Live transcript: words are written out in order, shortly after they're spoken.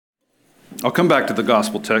I'll come back to the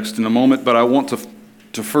gospel text in a moment, but I want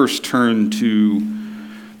to first turn to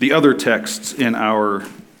the other texts in our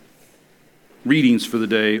readings for the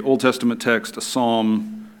day: Old Testament text, a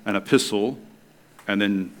psalm, an epistle, and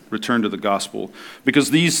then return to the gospel, because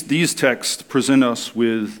these texts present us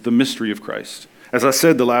with the mystery of Christ. As I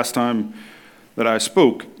said the last time that I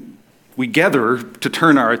spoke, we gather to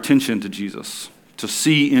turn our attention to Jesus, to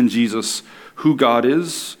see in Jesus who God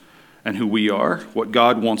is and who we are, what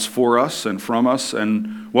God wants for us and from us,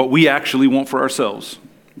 and what we actually want for ourselves.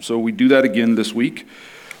 So we do that again this week.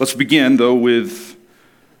 Let's begin, though, with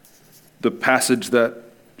the passage that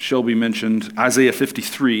Shelby mentioned, Isaiah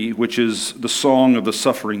 53, which is the song of the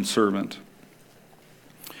suffering servant.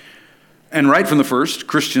 And right from the first,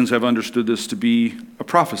 Christians have understood this to be a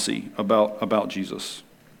prophecy about Jesus.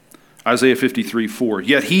 Isaiah 53:4.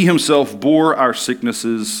 Yet he himself bore our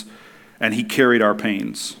sicknesses and he carried our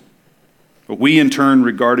pains. But we in turn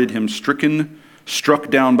regarded him stricken, struck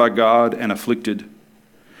down by God, and afflicted.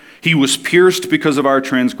 He was pierced because of our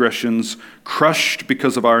transgressions, crushed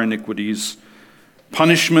because of our iniquities.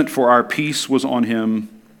 Punishment for our peace was on him,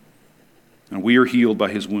 and we are healed by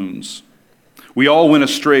his wounds. We all went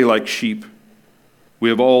astray like sheep. We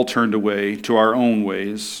have all turned away to our own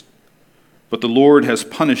ways. But the Lord has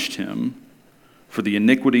punished him for the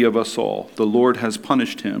iniquity of us all. The Lord has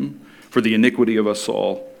punished him for the iniquity of us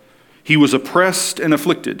all. He was oppressed and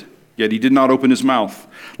afflicted, yet he did not open his mouth.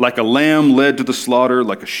 Like a lamb led to the slaughter,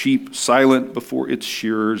 like a sheep silent before its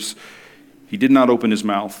shearers, he did not open his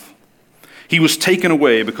mouth. He was taken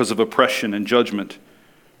away because of oppression and judgment.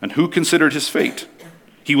 And who considered his fate?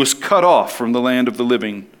 He was cut off from the land of the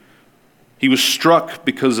living. He was struck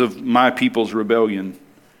because of my people's rebellion.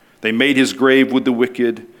 They made his grave with the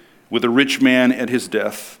wicked, with a rich man at his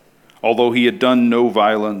death, although he had done no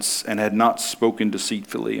violence and had not spoken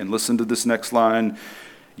deceitfully. And listen to this next line.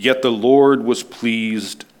 Yet the Lord was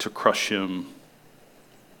pleased to crush him.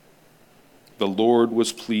 The Lord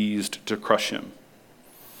was pleased to crush him.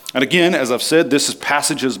 And again, as I've said, this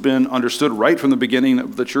passage has been understood right from the beginning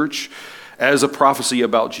of the church as a prophecy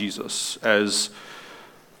about Jesus, as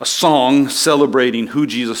a song celebrating who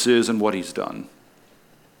Jesus is and what he's done.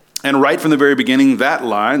 And right from the very beginning, that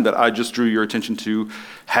line that I just drew your attention to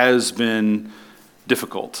has been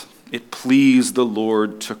difficult. It pleased the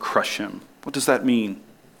Lord to crush him. What does that mean?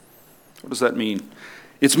 What does that mean?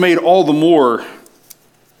 It's made all the more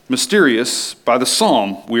mysterious by the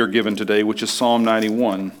psalm we are given today, which is Psalm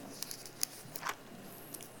 91.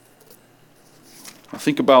 Now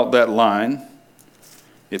think about that line.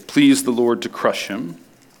 It pleased the Lord to crush him.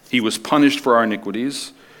 He was punished for our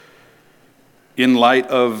iniquities, in light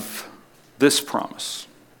of this promise.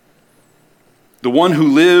 The one who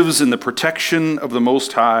lives in the protection of the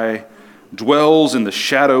Most High dwells in the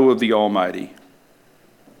shadow of the Almighty.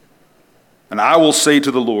 And I will say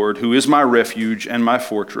to the Lord, who is my refuge and my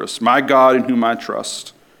fortress, my God in whom I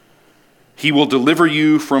trust, he will deliver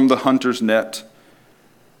you from the hunter's net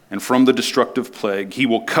and from the destructive plague. He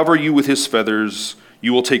will cover you with his feathers.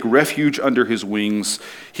 You will take refuge under his wings.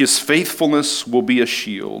 His faithfulness will be a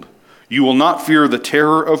shield. You will not fear the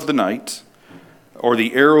terror of the night, or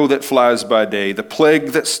the arrow that flies by day, the plague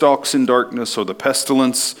that stalks in darkness, or the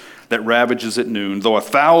pestilence that ravages at noon. Though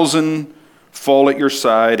 1,000 fall at your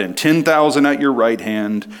side and 10,000 at your right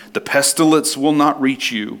hand, the pestilence will not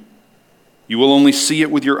reach you. You will only see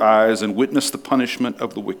it with your eyes and witness the punishment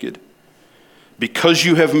of the wicked. Because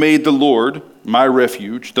you have made the Lord, my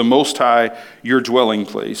refuge, the Most High, your dwelling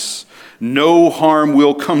place, no harm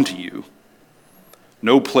will come to you.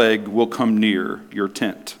 No plague will come near your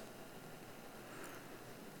tent.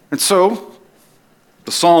 And so,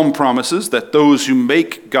 the psalm promises that those who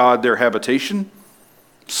make God their habitation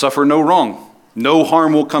suffer no wrong. No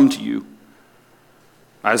harm will come to you.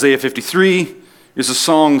 Isaiah 53 is a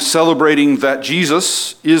song celebrating that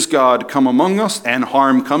Jesus is God come among us, and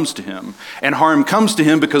harm comes to him. And harm comes to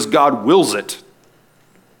him because God wills it.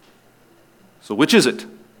 So which is it?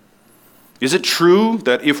 Is it true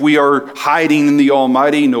that if we are hiding in the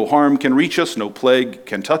Almighty, no harm can reach us, no plague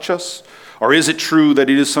can touch us? Or is it true that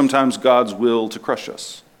it is sometimes God's will to crush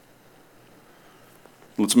us?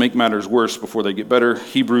 Let's make matters worse before they get better.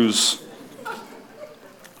 Hebrews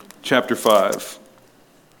chapter 5.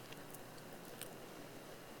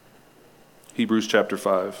 Hebrews chapter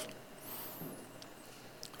 5.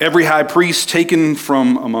 Every high priest taken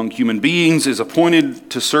from among human beings is appointed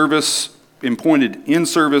in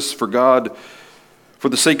service for God for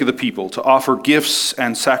the sake of the people, to offer gifts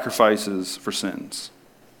and sacrifices for sins.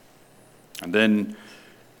 And then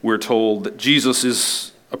we're told that Jesus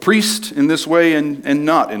is a priest in this way and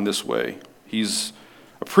not in this way. He's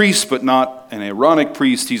a priest, but not an Aaronic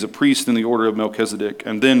priest. He's a priest in the order of Melchizedek.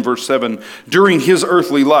 And then verse 7, during his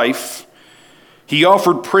earthly life, he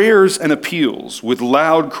offered prayers and appeals with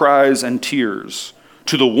loud cries and tears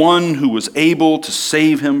to the one who was able to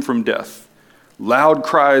save him from death. Loud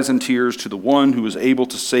cries and tears to the one who was able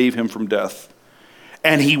to save him from death.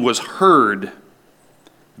 And he was heard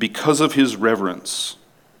because of his reverence.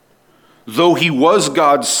 Though he was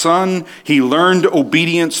God's son, he learned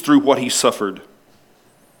obedience through what he suffered.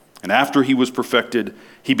 And after he was perfected,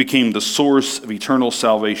 he became the source of eternal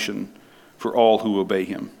salvation for all who obey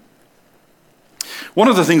him. One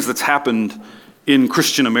of the things that's happened in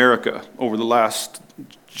Christian America over the last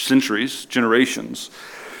centuries, generations,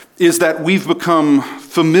 is that we've become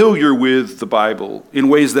familiar with the Bible in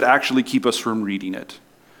ways that actually keep us from reading it.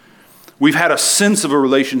 We've had a sense of a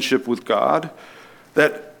relationship with God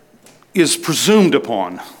that is presumed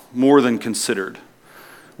upon more than considered.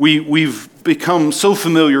 We've become so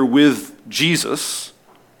familiar with Jesus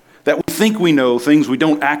that we think we know things we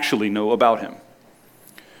don't actually know about him.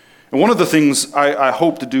 And one of the things I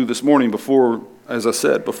hope to do this morning before, as I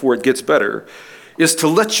said, before it gets better, is to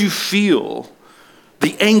let you feel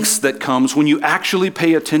the angst that comes when you actually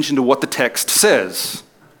pay attention to what the text says.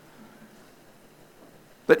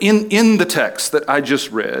 That in the text that I just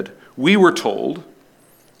read, we were told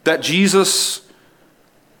that Jesus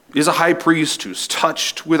is a high priest who's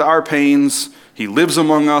touched with our pains. He lives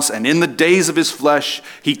among us, and in the days of his flesh,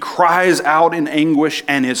 he cries out in anguish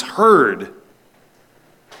and is heard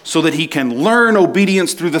so that he can learn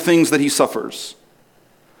obedience through the things that he suffers.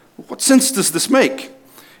 What sense does this make?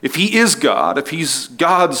 If he is God, if he's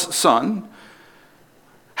God's son,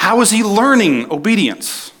 how is he learning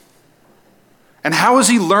obedience? And how is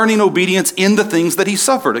he learning obedience in the things that he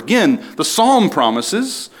suffered? Again, the psalm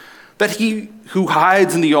promises that he who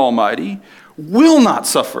hides in the Almighty will not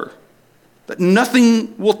suffer, that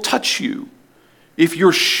nothing will touch you if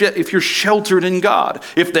you're sheltered in God.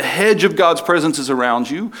 If the hedge of God's presence is around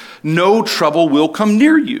you, no trouble will come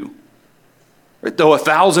near you. Right? Though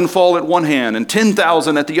 1,000 fall at one hand and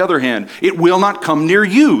 10,000 at the other hand, it will not come near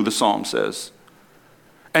you, the psalm says.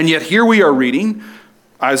 And yet here we are reading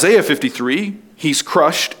Isaiah 53, he's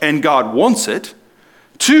crushed and God wants it.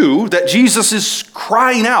 2, that Jesus is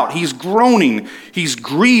crying out, he's groaning, he's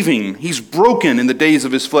grieving, he's broken in the days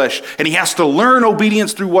of his flesh, and he has to learn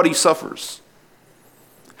obedience through what he suffers.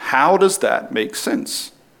 How does that make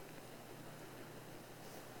sense?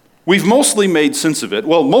 We've mostly made sense of it.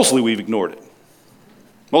 Well, mostly we've ignored it.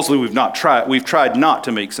 Mostly we've tried not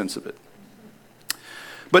to make sense of it.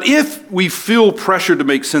 But if we feel pressure to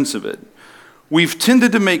make sense of it, we've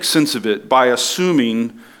tended to make sense of it by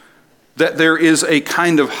assuming that there is a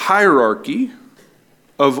kind of hierarchy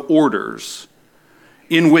of orders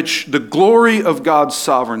in which the glory of God's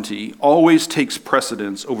sovereignty always takes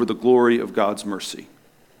precedence over the glory of God's mercy.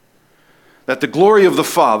 That the glory of the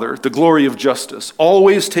Father, the glory of justice,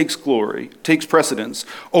 always takes precedence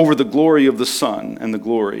over the glory of the Son and the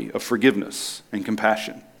glory of forgiveness and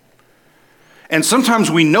compassion. And sometimes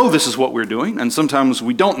we know this is what we're doing, and sometimes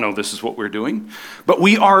we don't know this is what we're doing, but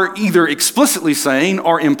we are either explicitly saying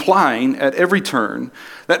or implying at every turn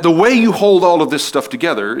that the way you hold all of this stuff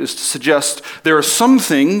together is to suggest there are some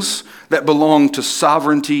things that belong to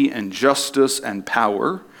sovereignty and justice and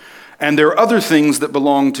power, and there are other things that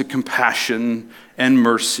belong to compassion and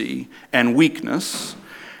mercy and weakness.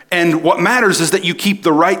 And what matters is that you keep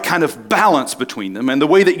the right kind of balance between them, and the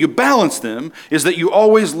way that you balance them is that you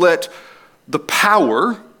always let the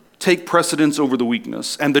power take precedence over the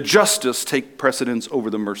weakness, and the justice take precedence over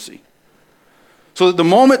the mercy. So that the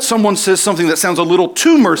moment someone says something that sounds a little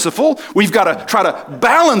too merciful, we've got to try to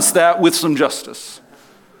balance that with some justice.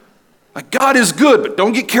 Like, God is good, but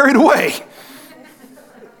don't get carried away.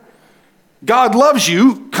 God loves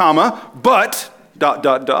you, but, ...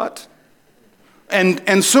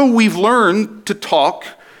 And so we've learned to talk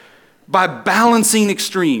by balancing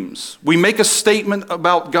extremes. We make a statement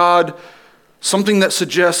about God, something that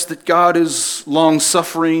suggests that God is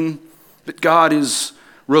long-suffering, that God is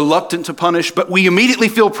reluctant to punish, but we immediately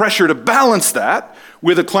feel pressure to balance that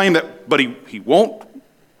with a claim that, but he won't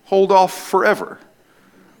hold off forever.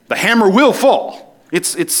 The hammer will fall.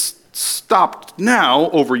 It's stopped now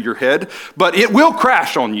over your head, but it will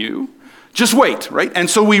crash on you. Just wait, right? And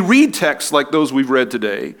so we read texts like those we've read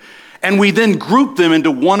today, and we then group them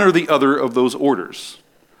into one or the other of those orders.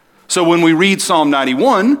 So when we read Psalm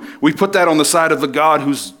 91, we put that on the side of the God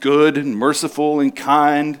who's good and merciful and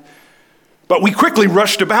kind. But we quickly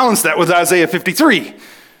rush to balance that with Isaiah 53.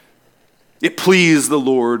 It pleased the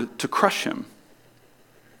Lord to crush him.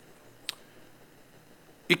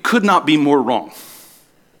 It could not be more wrong,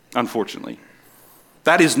 unfortunately.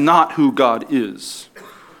 That is not who God is.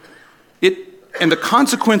 And the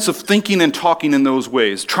consequence of thinking and talking in those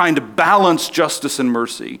ways, trying to balance justice and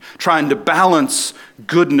mercy, trying to balance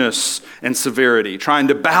goodness and severity, trying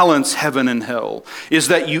to balance heaven and hell, is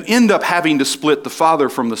that you end up having to split the Father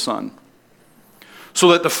from the Son.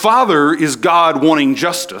 So that the Father is God wanting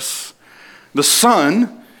justice. The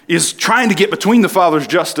Son is trying to get between the Father's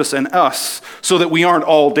justice and us so that we aren't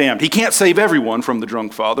all damned. He can't save everyone from the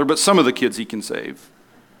drunk father, but some of the kids he can save.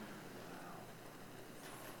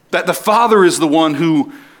 That the Father is the one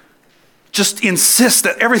who just insists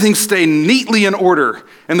that everything stay neatly in order.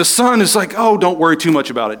 And the Son is like, oh, don't worry too much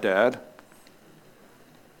about it, Dad.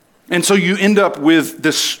 And so you end up with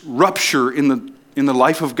this rupture in the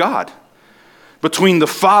life of God between the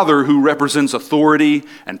Father, who represents authority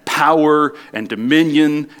and power and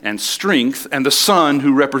dominion and strength, and the Son,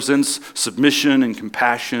 who represents submission and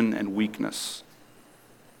compassion and weakness.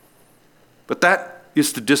 But that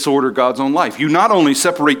is to disorder God's own life. You not only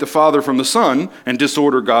separate the Father from the Son and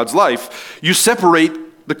disorder God's life, you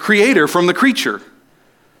separate the Creator from the creature.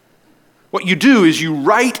 What you do is you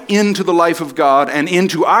write into the life of God and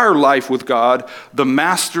into our life with God the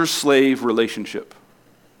master-slave relationship.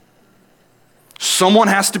 Someone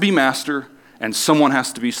has to be master and someone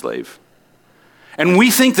has to be slave. And we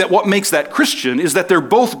think that what makes that Christian is that they're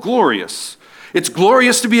both glorious. It's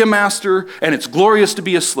glorious to be a master and it's glorious to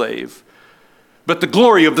be a slave. But the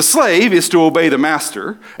glory of the slave is to obey the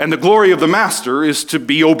master, and the glory of the master is to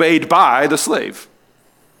be obeyed by the slave.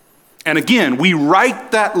 And again, we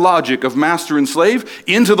write that logic of master and slave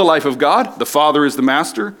into the life of God. The Father is the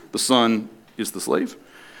master, the Son is the slave.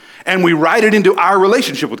 And we write it into our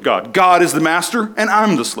relationship with God. God is the master, and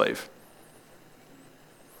I'm the slave.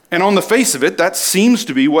 And on the face of it, that seems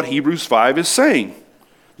to be what Hebrews 5 is saying.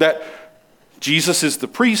 That Jesus is the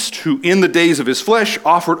priest who in the days of his flesh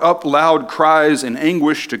offered up loud cries in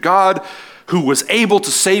anguish to God, who was able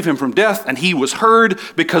to save him from death, and he was heard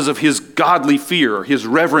because of his godly fear, his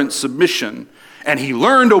reverent submission, and he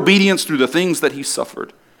learned obedience through the things that he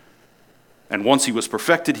suffered. And once he was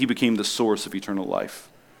perfected, he became the source of eternal life.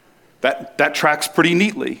 That tracks pretty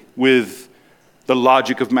neatly with the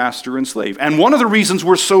logic of master and slave. And one of the reasons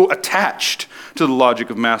we're so attached to the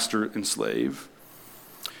logic of master and slave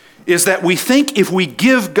is that we think if we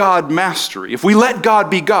give God mastery, if we let God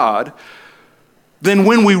be God, then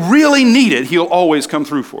when we really need it, he'll always come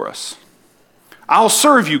through for us. I'll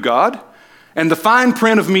serve you, God, and the fine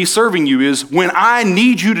print of me serving you is when I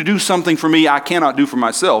need you to do something for me I cannot do for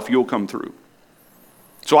myself, you'll come through.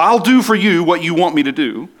 So I'll do for you what you want me to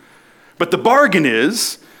do, but the bargain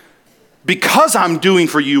is, because I'm doing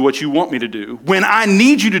for you what you want me to do, when I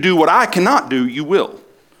need you to do what I cannot do, you will.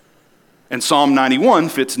 And Psalm 91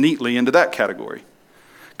 fits neatly into that category.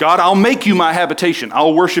 God, I'll make you my habitation.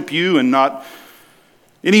 I'll worship you and not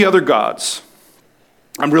any other gods.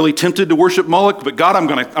 I'm really tempted to worship Moloch, but God, I'm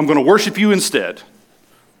going to worship you instead.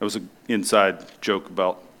 That was an inside joke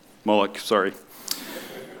about Moloch, sorry.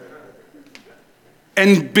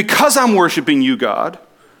 And because I'm worshiping you, God,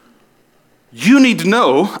 you need to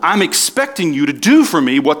know I'm expecting you to do for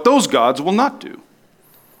me what those gods will not do.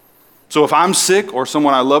 So if I'm sick or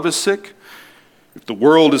someone I love is sick, if the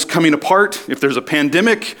world is coming apart, if there's a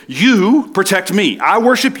pandemic, you protect me. I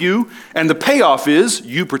worship you, and the payoff is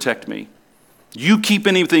you protect me. You keep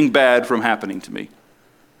anything bad from happening to me.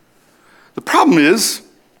 The problem is,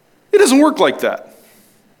 it doesn't work like that.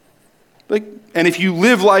 And if you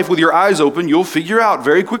live life with your eyes open, you'll figure out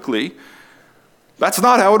very quickly that's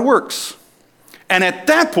not how it works. And at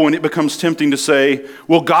that point, it becomes tempting to say,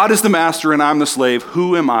 well, God is the master and I'm the slave.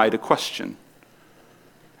 Who am I to question?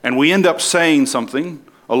 And we end up saying something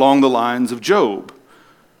along the lines of Job.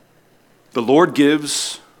 The Lord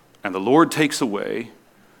gives and the Lord takes away.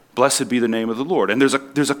 Blessed be the name of the Lord. And there's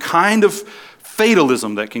a kind of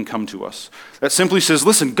fatalism that can come to us that simply says,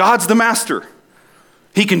 listen, God's the master.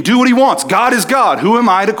 He can do what he wants. God is God. Who am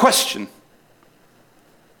I to question?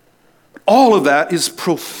 All of that is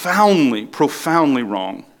profoundly, profoundly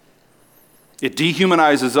wrong. It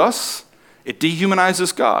dehumanizes us. It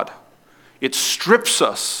dehumanizes God. It strips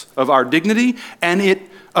us of our dignity, and it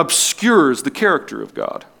obscures the character of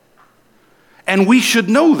God. And we should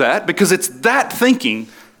know that because it's that thinking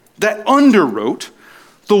that underwrote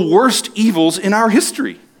the worst evils in our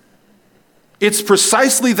history. It's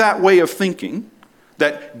precisely that way of thinking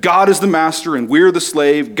that God is the master and we're the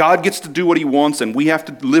slave, God gets to do what he wants and we have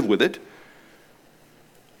to live with it,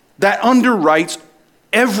 that underwrites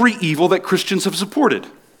every evil that Christians have supported,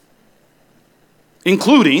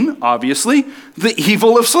 including, obviously, the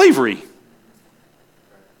evil of slavery.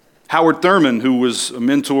 Howard Thurman, who was a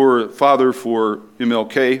mentor, father for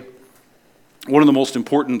MLK, one of the most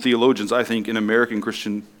important theologians, I think, in American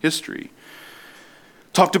Christian history,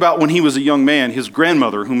 talked about when he was a young man, his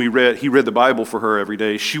grandmother, whom he read the Bible for her every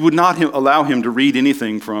day, she would not allow him to read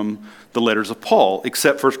anything from the letters of Paul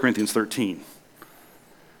except 1 Corinthians 13.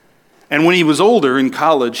 And when he was older in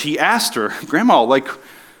college, he asked her, Grandma,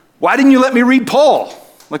 why didn't you let me read Paul?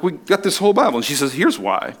 We got this whole Bible. And she says, here's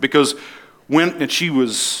why. Because and she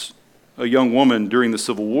was a young woman during the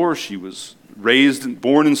Civil War. She was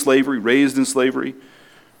born in slavery, raised in slavery,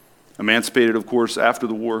 emancipated, of course, after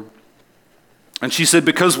the war. And she said,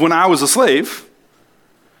 because when I was a slave,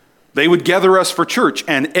 they would gather us for church.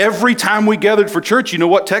 And every time we gathered for church, you know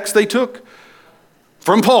what text they took?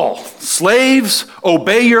 From Paul. Slaves,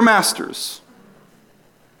 obey your masters.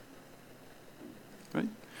 Right?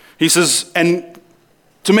 He says, and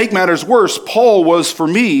to make matters worse, Paul was, for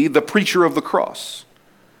me, the preacher of the cross.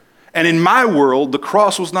 And in my world, the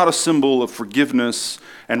cross was not a symbol of forgiveness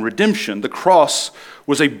and redemption. The cross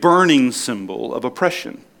was a burning symbol of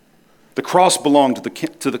oppression. The cross belonged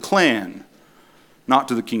to the clan, not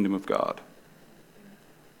to the kingdom of God.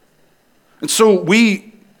 And so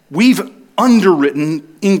we've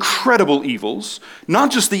underwritten incredible evils,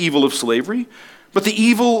 not just the evil of slavery, but the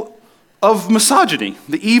evil of misogyny,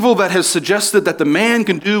 the evil that has suggested that the man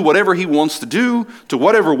can do whatever he wants to do to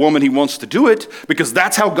whatever woman he wants to do it, because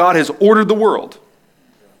that's how God has ordered the world.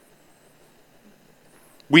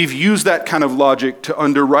 We've used that kind of logic to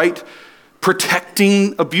underwrite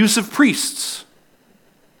protecting abusive priests.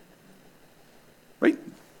 Right?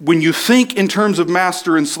 When you think in terms of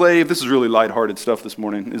master and slave, this is really lighthearted stuff this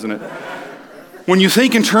morning, isn't it? When you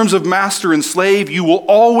think in terms of master and slave, you will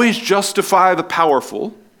always justify the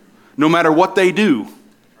powerful, no matter what they do.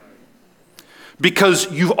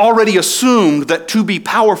 Because you've already assumed that to be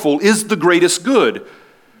powerful is the greatest good,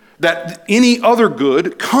 that any other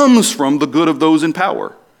good comes from the good of those in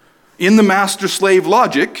power. In the master-slave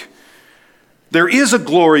logic, there is a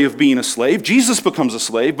glory of being a slave. Jesus becomes a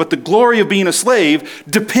slave, but the glory of being a slave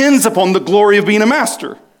depends upon the glory of being a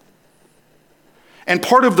master. And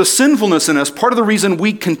part of the sinfulness in us, part of the reason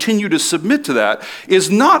we continue to submit to that, is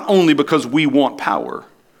not only because we want power,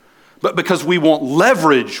 but because we want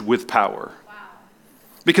leverage with power. Wow.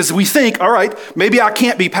 Because we think, all right, maybe I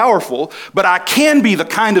can't be powerful, but I can be the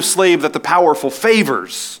kind of slave that the powerful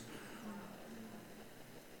favors.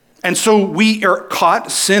 And so we are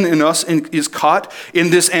caught, sin in us is caught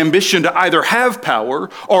in this ambition to either have power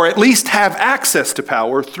or at least have access to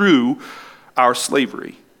power through our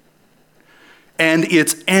slavery. And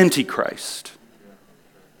it's antichrist.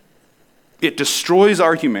 It destroys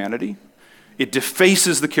our humanity. It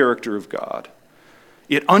defaces the character of God.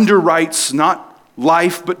 It underwrites not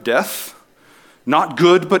life but death, not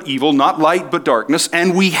good but evil, not light but darkness,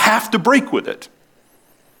 and we have to break with it.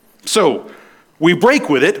 So, we break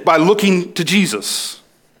with it by looking to Jesus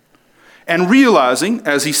and realizing,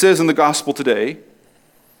 as he says in the gospel today,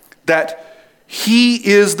 that he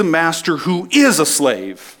is the master who is a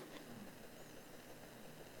slave.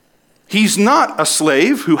 He's not a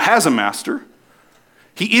slave who has a master.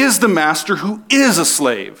 He is the master who is a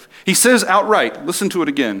slave. He says outright, listen to it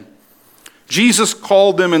again. Jesus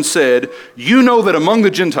called them and said, you know that among the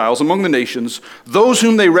Gentiles, among the nations, those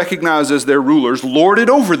whom they recognize as their rulers lord it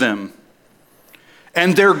over them.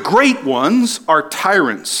 And their great ones are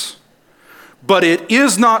tyrants. But it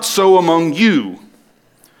is not so among you.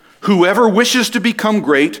 Whoever wishes to become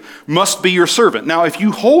great must be your servant. Now, if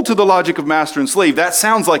you hold to the logic of master and slave, that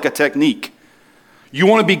sounds like a technique. You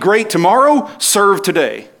want to be great tomorrow? Serve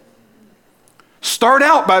today. Start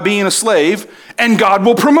out by being a slave, and God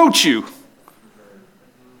will promote you.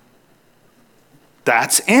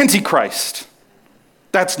 That's Antichrist.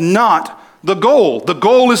 That's not the goal. The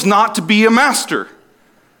goal is not to be a master.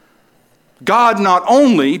 God not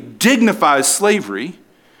only dignifies slavery,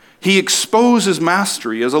 he exposes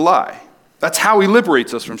mastery as a lie. That's how he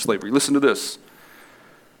liberates us from slavery. Listen to this.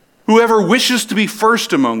 Whoever wishes to be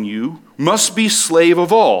first among you must be slave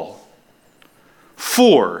of all.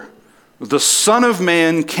 For the Son of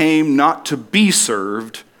Man came not to be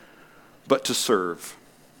served, but to serve.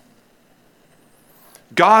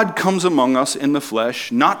 God comes among us in the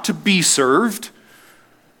flesh, not to be served,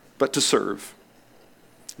 but to serve.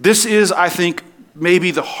 This is, I think, maybe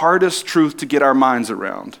the hardest truth to get our minds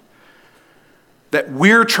around. That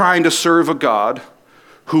we're trying to serve a God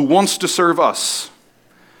who wants to serve us.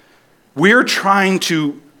 We're trying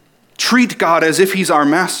to treat God as if he's our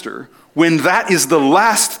master, when that is the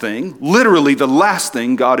last thing, literally the last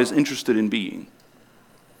thing God is interested in being.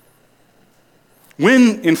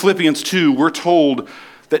 When in Philippians 2 we're told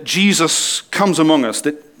that Jesus comes among us,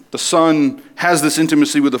 that the Son has this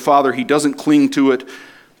intimacy with the Father, he doesn't cling to it,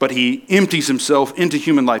 but he empties himself into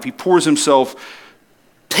human life. He pours himself,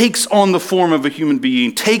 takes on the form of a human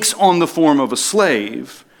being, takes on the form of a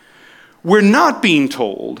slave. We're not being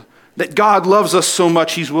told that God loves us so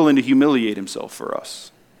much he's willing to humiliate himself for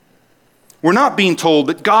us. We're not being told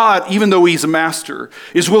that God, even though he's a master,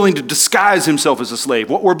 is willing to disguise himself as a slave.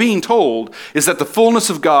 What we're being told is that the fullness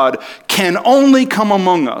of God can only come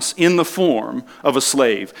among us in the form of a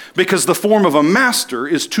slave, because the form of a master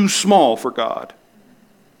is too small for God.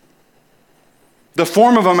 The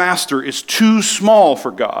form of a master is too small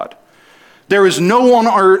for God. There is no one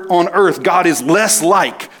on earth God is less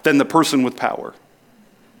like than the person with power.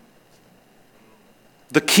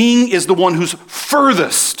 The king is the one who's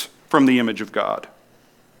furthest from the image of God,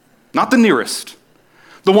 not the nearest.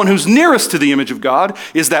 The one who's nearest to the image of God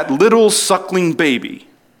is that little suckling baby.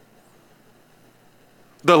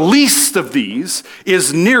 The least of these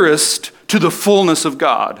is nearest to the fullness of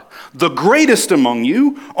God. The greatest among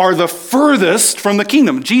you are the furthest from the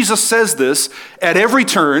kingdom. Jesus says this at every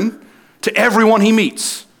turn to everyone he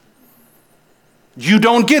meets. You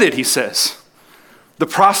don't get it, he says. The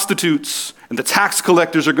prostitutes and the tax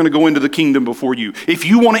collectors are going to go into the kingdom before you. If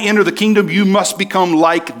you want to enter the kingdom, you must become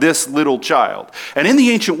like this little child. And in the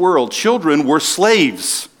ancient world, children were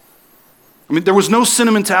slaves. I mean, there was no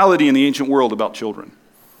sentimentality in the ancient world about children.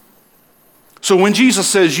 So when Jesus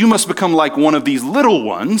says you must become like one of these little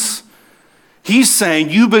ones, he's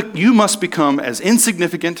saying you must become as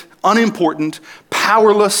insignificant, unimportant,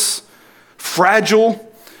 powerless,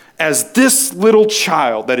 fragile as this little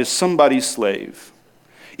child that is somebody's slave.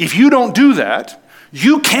 If you don't do that,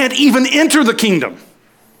 you can't even enter the kingdom.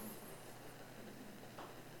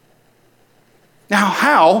 Now,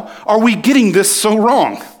 how are we getting this so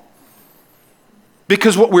wrong?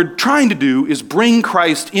 Because what we're trying to do is bring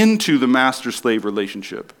Christ into the master-slave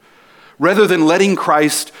relationship, rather than letting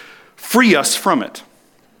Christ free us from it.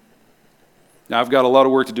 Now, I've got a lot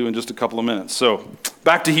of work to do in just a couple of minutes. So,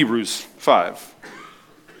 back to Hebrews 5.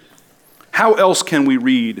 How else can we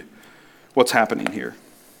read what's happening here?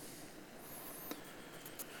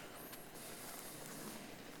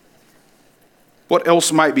 What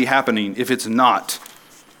else might be happening if it's not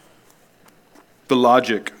the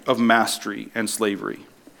logic of mastery and slavery?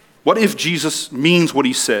 What if Jesus means what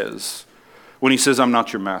he says when he says, I'm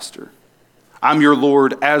not your master? I'm your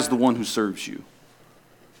Lord as the one who serves you.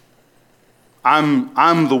 I'm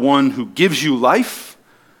the one who gives you life.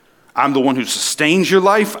 I'm the one who sustains your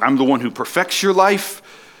life. I'm the one who perfects your life,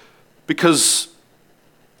 because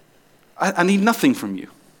I need nothing from you.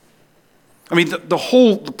 I mean,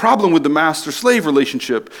 the problem with the master-slave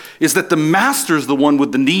relationship is that the master is the one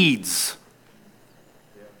with the needs.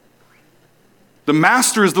 The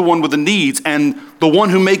master is the one with the needs, and the one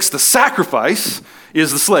who makes the sacrifice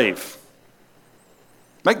is the slave.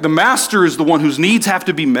 Like, the master is the one whose needs have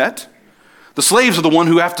to be met. The slaves are the one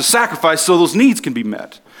who have to sacrifice so those needs can be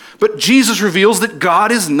met. But Jesus reveals that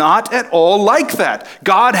God is not at all like that.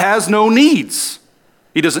 God has no needs.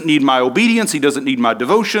 He doesn't need my obedience. He doesn't need my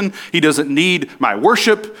devotion. He doesn't need my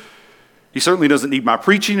worship. He certainly doesn't need my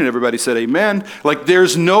preaching. And everybody said amen. Like,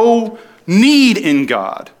 there's no need in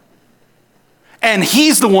God. And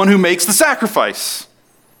he's the one who makes the sacrifice.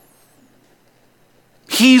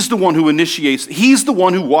 He's the one who initiates. He's the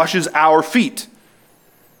one who washes our feet.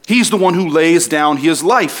 He's the one who lays down his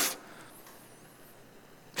life.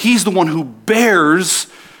 He's the one who bears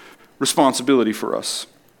responsibility for us.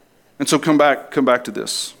 And so come back to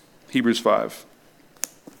this. Hebrews 5.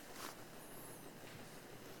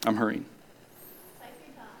 I'm hurrying.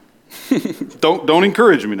 Don't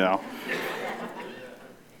encourage me now.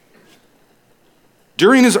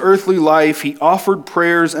 During his earthly life, he offered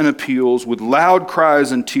prayers and appeals with loud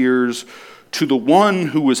cries and tears to the one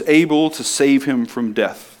who was able to save him from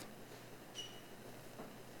death.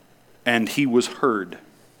 And he was heard.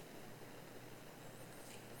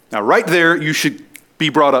 Now, right there, you should be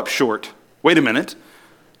brought up short. Wait a minute.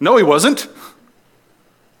 No, he wasn't.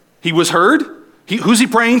 He was heard. Who's he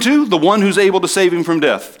praying to? The one who's able to save him from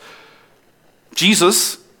death.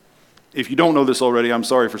 Jesus, if you don't know this already, I'm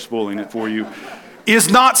sorry for spoiling it for you, is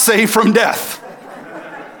not saved from death.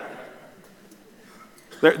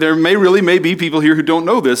 There may be people here who don't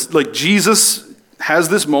know this. Like, Jesus has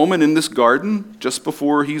this moment in this garden just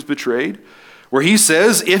before he's betrayed, where he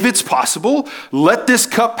says, if it's possible, let this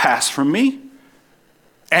cup pass from me.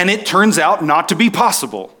 And it turns out not to be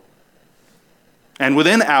possible. And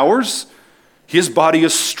within hours, his body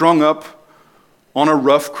is strung up on a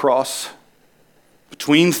rough cross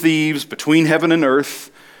between thieves, between heaven and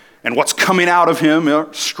earth. And what's coming out of him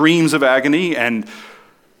are screams of agony and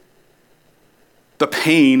the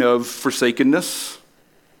pain of forsakenness,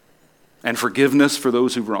 and forgiveness for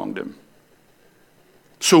those who've wronged him.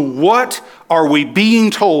 So what are we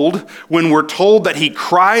being told when we're told that he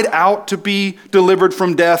cried out to be delivered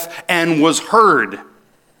from death and was heard?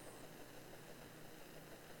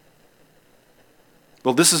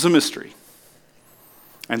 Well, this is a mystery.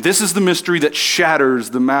 And this is the mystery that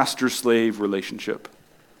shatters the master-slave relationship.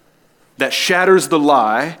 That shatters the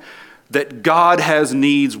lie that God has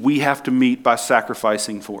needs we have to meet by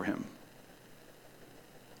sacrificing for him.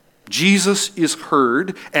 Jesus is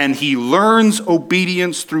heard, and he learns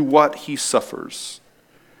obedience through what he suffers.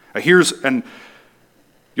 And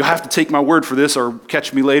you'll have to take my word for this, or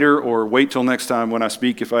catch me later, or wait till next time when I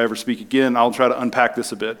speak. If I ever speak again, I'll try to unpack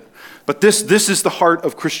this a bit. But this is the heart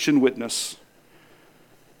of Christian witness.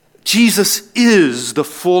 Jesus is the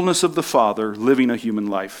fullness of the Father living a human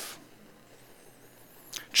life.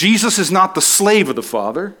 Jesus is not the slave of the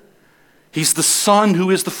Father. He's the Son who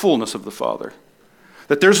is the fullness of the Father.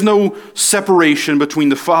 That there's no separation between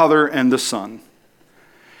the Father and the Son.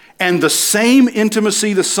 And the same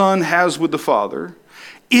intimacy the Son has with the Father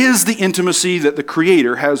is the intimacy that the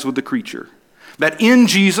Creator has with the creature. That in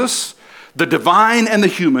Jesus, the divine and the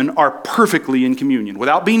human are perfectly in communion,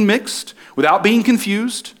 without being mixed, without being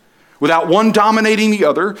confused, without one dominating the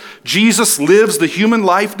other. Jesus lives the human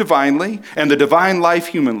life divinely and the divine life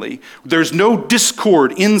humanly. There's no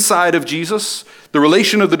discord inside of Jesus. The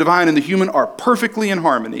relation of the divine and the human are perfectly in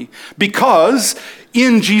harmony because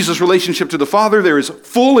in Jesus' relationship to the Father, there is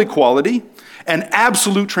full equality and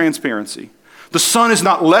absolute transparency. The Son is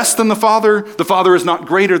not less than the Father is not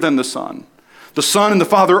greater than the Son. The Son and the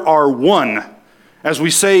Father are one. As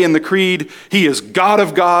we say in the Creed, he is God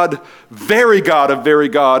of God, very God of very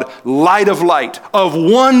God, light of light, of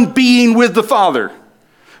one being with the Father,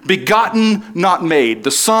 begotten, not made.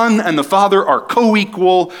 The Son and the Father are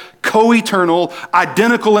co-equal, co-eternal,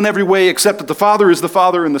 identical in every way, except that the Father is the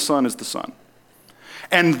Father and the Son is the Son.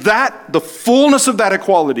 And that, the fullness of that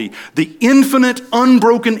equality, the infinite,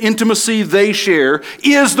 unbroken intimacy they share,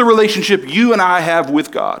 is the relationship you and I have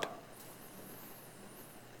with God.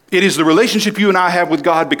 It is the relationship you and I have with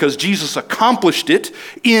God because Jesus accomplished it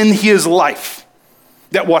in his life.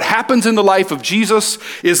 That what happens in the life of Jesus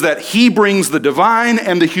is that he brings the divine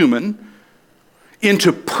and the human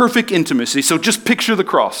into perfect intimacy. So just picture the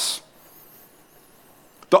cross.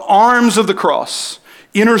 The arms of the cross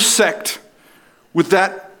intersect with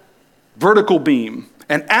that vertical beam.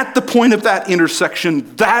 And at the point of that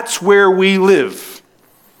intersection, that's where we live.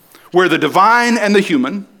 Where the divine and the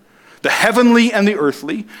human, the heavenly and the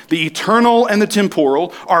earthly, the eternal and the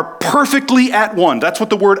temporal are perfectly at one. That's what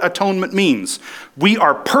the word atonement means. We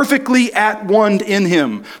are perfectly at one in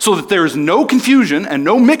him, so that there is no confusion and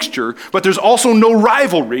no mixture, but there's also no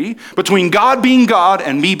rivalry between God being God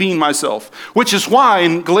and me being myself. Which is why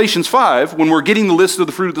in Galatians 5, when we're getting the list of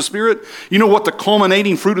the fruit of the Spirit, you know what the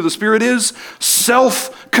culminating fruit of the Spirit is?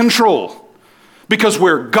 Self-control. Because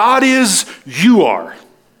where God is, you are.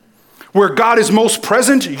 Where God is most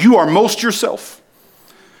present, you are most yourself.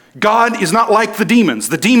 God is not like the demons.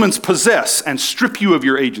 The demons possess and strip you of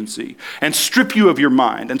your agency, and strip you of your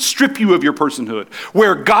mind, and strip you of your personhood.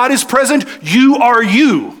 Where God is present, you are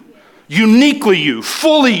you. Uniquely you,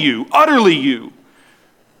 fully you, utterly you.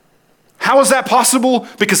 How is that possible?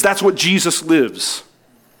 Because that's what Jesus lives.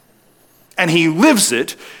 And he lives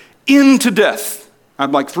it into death.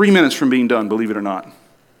 I'm like 3 minutes from being done, believe it or not.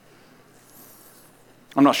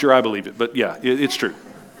 I'm not sure I believe it, but yeah, it's true.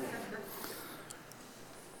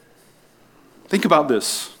 Think about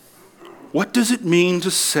this. What does it mean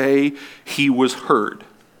to say he was heard?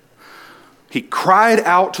 He cried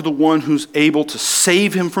out to the one who's able to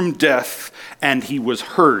save him from death, and he was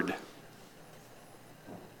heard.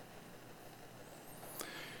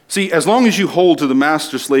 See, as long as you hold to the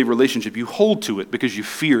master-slave relationship, you hold to it because you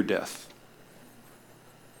fear death.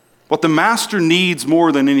 What the master needs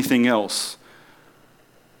more than anything else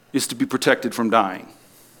is to be protected from dying.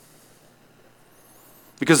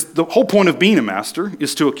 Because the whole point of being a master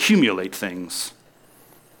is to accumulate things.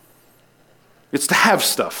 It's to have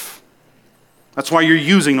stuff. That's why you're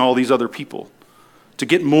using all these other people, to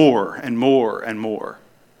get more and more and more.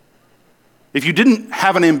 If you didn't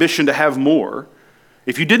have an ambition to have more,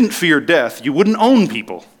 if you didn't fear death, you wouldn't own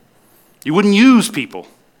people. You wouldn't use people.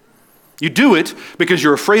 You do it because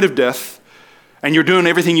you're afraid of death and you're doing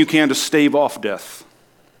everything you can to stave off death.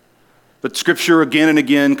 But Scripture again and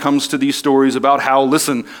again comes to these stories about how,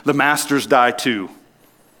 listen, the masters die too.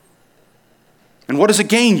 And what does it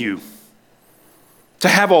gain you to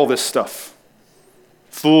have all this stuff?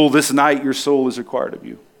 Fool, this night your soul is required of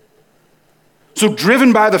you. So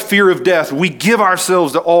driven by the fear of death, we give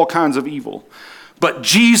ourselves to all kinds of evil. But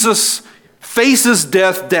Jesus faces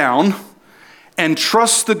death down and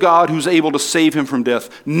trusts the God who's able to save him from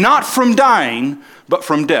death, not from dying, but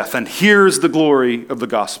from death. And here's the glory of the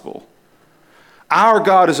gospel. Our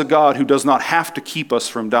God is a God who does not have to keep us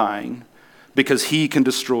from dying because he can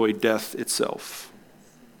destroy death itself.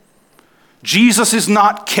 Jesus is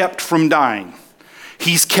not kept from dying.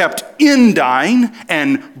 He's kept in dying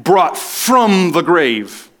and brought from the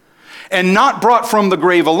grave. And not brought from the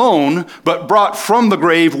grave alone, but brought from the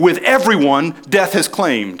grave with everyone death has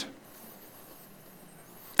claimed.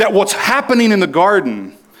 That what's happening in the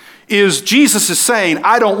garden is Jesus is saying,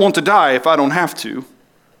 I don't want to die if I don't have to.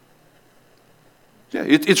 Yeah,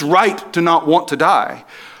 it's right to not want to die.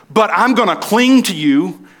 But I'm going to cling to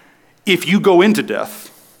you if you go into death.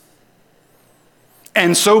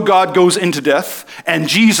 And so God goes into death, and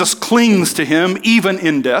Jesus clings to him even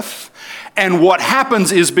in death. And what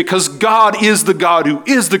happens is, because God is the God who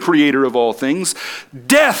is the creator of all things,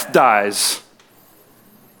 death dies.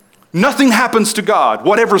 Nothing happens to God.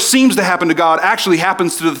 Whatever seems to happen to God actually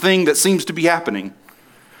happens to the thing that seems to be happening.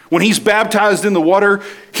 When he's baptized in the water,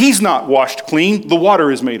 he's not washed clean. The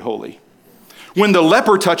water is made holy. When the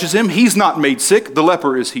leper touches him, he's not made sick. The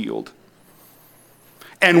leper is healed.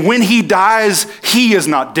 And when he dies, he is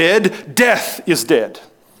not dead. Death is dead.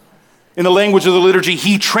 In the language of the liturgy,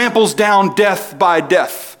 he tramples down death by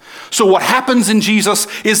death. So what happens in Jesus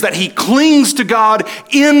is that he clings to God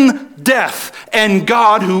in death, and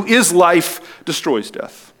God, who is life, destroys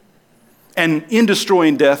death. And in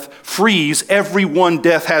destroying death, frees everyone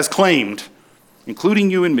death has claimed,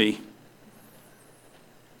 including you and me,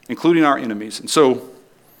 including our enemies. And so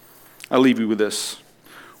I leave you with this.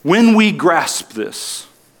 When we grasp this,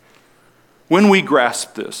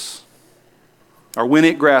 or when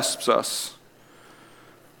it grasps us,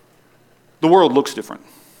 the world looks different.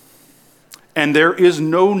 And there is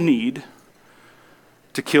no need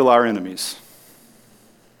to kill our enemies.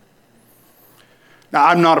 Now,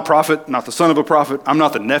 I'm not a prophet, not the son of a prophet. I'm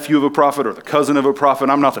not the nephew of a prophet or the cousin of a prophet.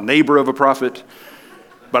 I'm not the neighbor of a prophet.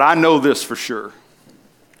 But I know this for sure.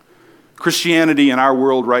 Christianity in our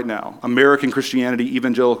world right now, American Christianity,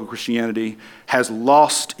 evangelical Christianity, has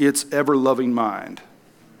lost its ever-loving mind.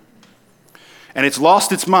 And it's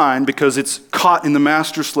lost its mind because it's caught in the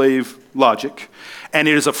master-slave logic, and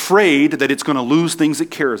it is afraid that it's going to lose things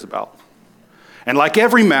it cares about. And like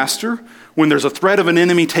every master, when there's a threat of an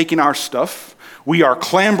enemy taking our stuff, we are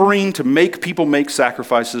clambering to make people make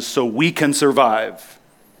sacrifices so we can survive.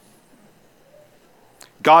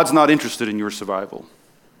 God's not interested in your survival.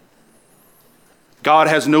 God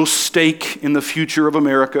has no stake in the future of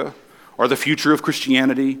America or the future of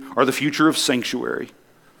Christianity or the future of sanctuary.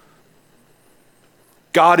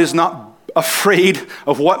 God is not afraid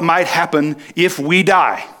of what might happen if we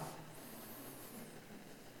die.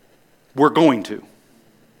 We're going to.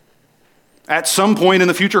 At some point in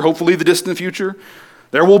the future, hopefully the distant future,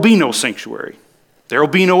 there will be no sanctuary. There will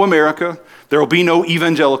be no America. There will be no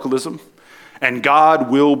evangelicalism. And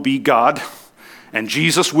God will be God. And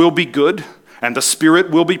Jesus will be good. And the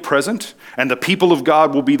Spirit will be present. And the people of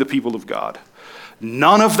God will be the people of God.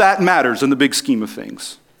 None of that matters in the big scheme of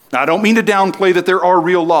things. Now, I don't mean to downplay that there are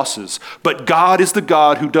real losses, but God is the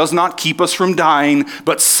God who does not keep us from dying,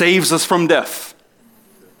 but saves us from death.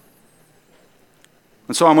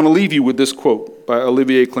 And so I'm going to leave you with this quote by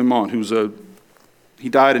Olivier Clément, he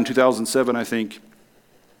died in 2007, I think,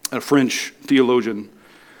 a French theologian.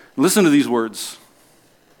 Listen to these words.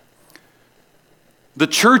 The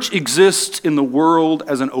church exists in the world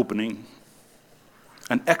as an opening,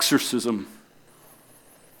 an exorcism.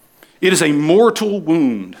 It is a mortal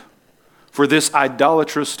wound for this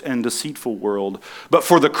idolatrous and deceitful world, but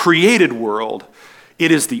for the created world,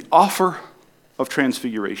 it is the offer of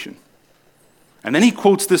transfiguration. And then he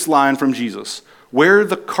quotes this line from Jesus, where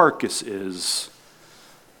the carcass is,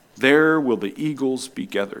 there will the eagles be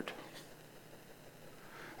gathered.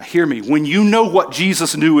 Now, hear me, when you know what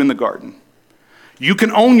Jesus knew in the garden, you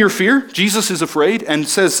can own your fear. Jesus is afraid and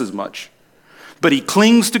says as much, but he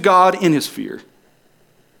clings to God in his fear.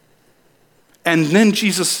 And then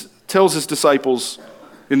Jesus tells his disciples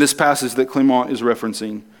in this passage that Clément is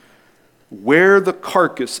referencing, where the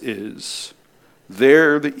carcass is,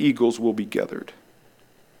 there the eagles will be gathered.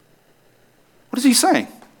 What is he saying?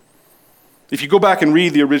 If you go back and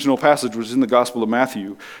read the original passage, which is in the Gospel of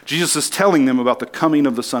Matthew, Jesus is telling them about the coming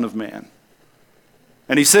of the Son of Man.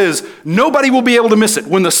 And he says, nobody will be able to miss it.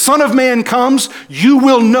 When the Son of Man comes, you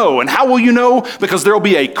will know. And how will you know? Because there will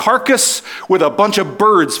be a carcass with a bunch of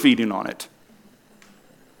birds feeding on it.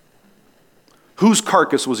 Whose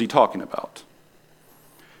carcass was he talking about?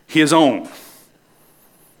 His own.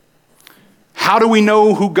 How do we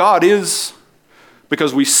know who God is?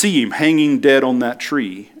 because we see him hanging dead on that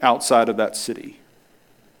tree outside of that city.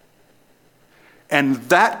 And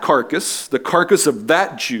that carcass, the carcass of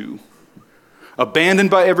that Jew, abandoned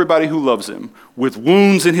by everybody who loves him, with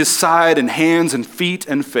wounds in his side and hands and feet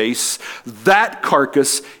and face, that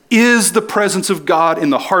carcass is the presence of God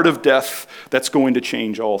in the heart of death that's going to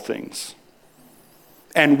change all things.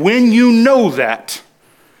 And when you know that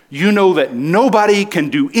nobody can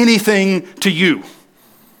do anything to you.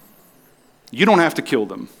 You don't have to kill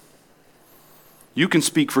them. You can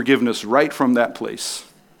speak forgiveness right from that place.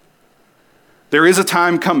 There is a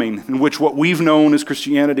time coming in which what we've known as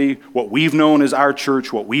Christianity, what we've known as our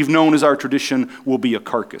church, what we've known as our tradition will be a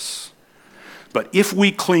carcass. But if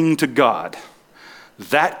we cling to God,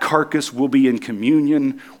 that carcass will be in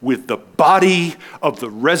communion with the body of the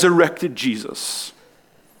resurrected Jesus.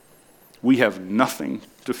 We have nothing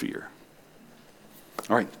to fear.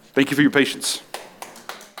 All right, thank you for your patience.